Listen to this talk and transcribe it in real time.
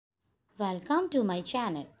Welcome to my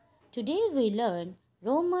channel. Today we learn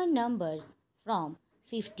Roman numbers from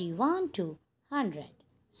 51 to 100.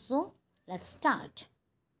 So let's start.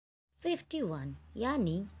 51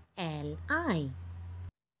 यानी LI.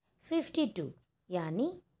 52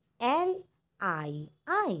 यानी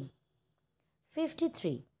LII.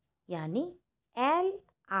 53 यानी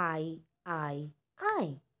LIII.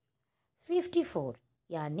 54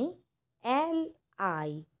 यानी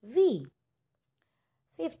LIV.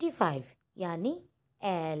 55 यानी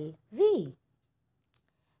LV.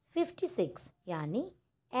 56 यानी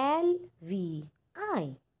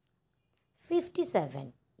LVI.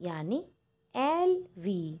 57 यानी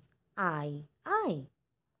LVII.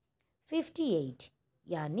 58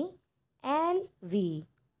 यानी LVIII.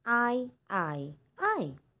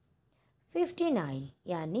 59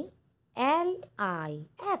 यानी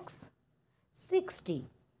LIX. 60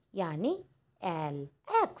 यानी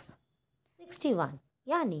LX. 61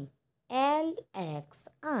 यानी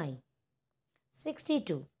LXI.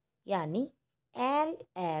 62 यानी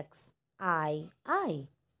LXII.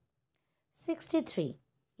 63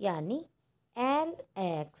 यानी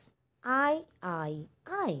LXIII.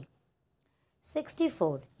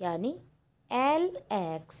 64 यानी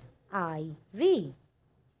LXIV.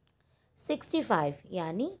 65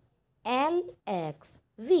 यानी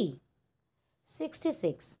LXV.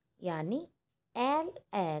 66 यानी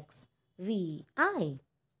LXVI.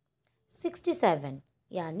 67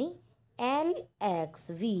 यानी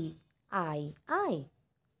LXVII.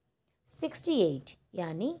 68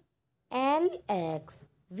 यानी LXVIII.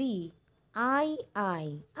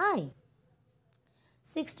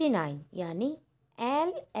 69 यानी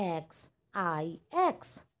LXIX.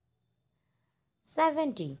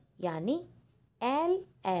 70 यानी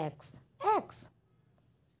LXX.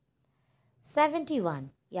 71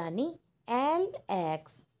 यानी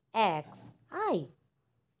LXXI.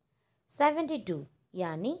 72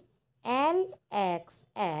 यानी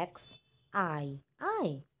LXXII.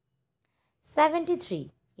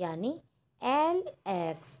 73 यानी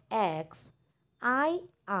LXXIII.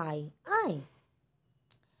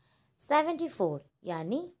 74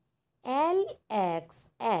 यानी LXXIV.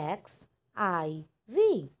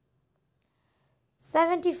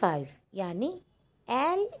 75 यानी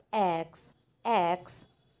LXXV.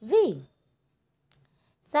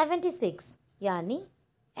 76 यानी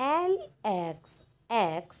LXXVI.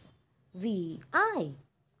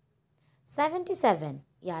 77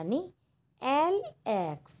 यानी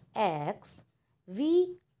LXXVII.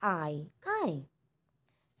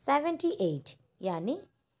 78 यानी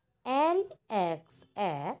LXXVIII.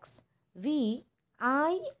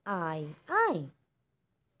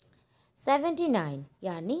 79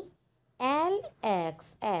 यानी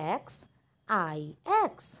LXXIX.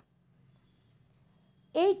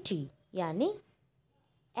 80 यानी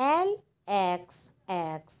LXXX.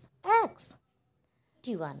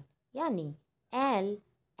 81 यानी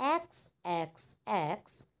LXXXI.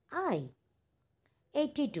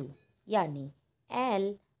 82 यानी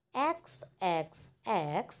LXXXII.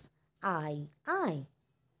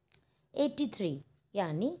 83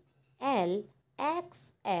 यानी LXXXIII.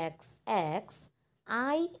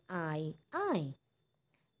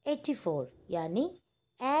 84 यानी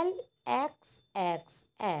LXXXIV.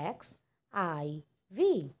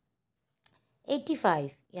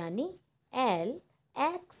 85 यानी LXXXV.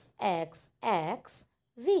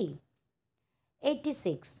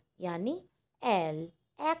 86 यानी LXXXVI.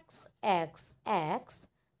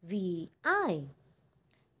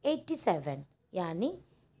 87 यानी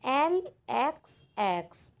LXXXVII.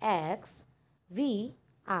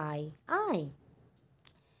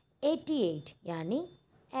 88 यानी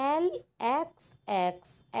LXXXVIII.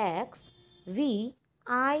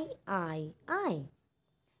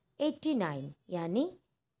 89 यानी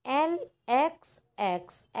LXXXIX.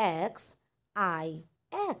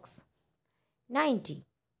 90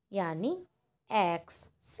 यानी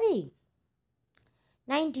XC.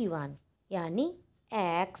 91 यानी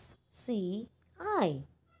XCI.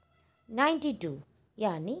 92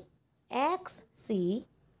 यानी XCII.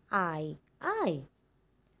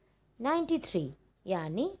 93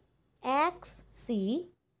 यानी XCIII.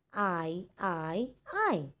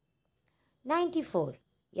 94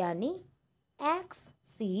 यानी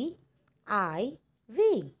XCIV.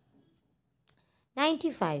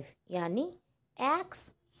 95 यानी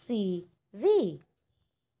XCV.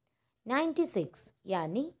 96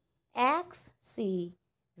 यानी XCVI.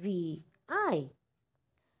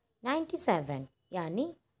 97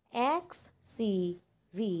 यानी XCVII.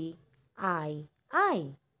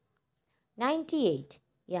 98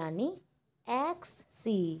 यानी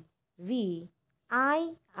XCVIII.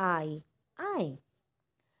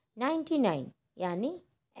 99 यानी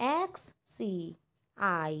XCIX.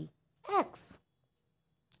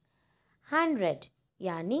 100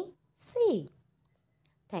 यानी C.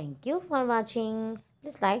 Thank you for watching.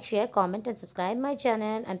 Please like, share, comment and subscribe my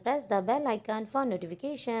channel and press the bell icon for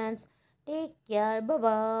notifications. Take care.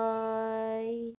 Bye-bye.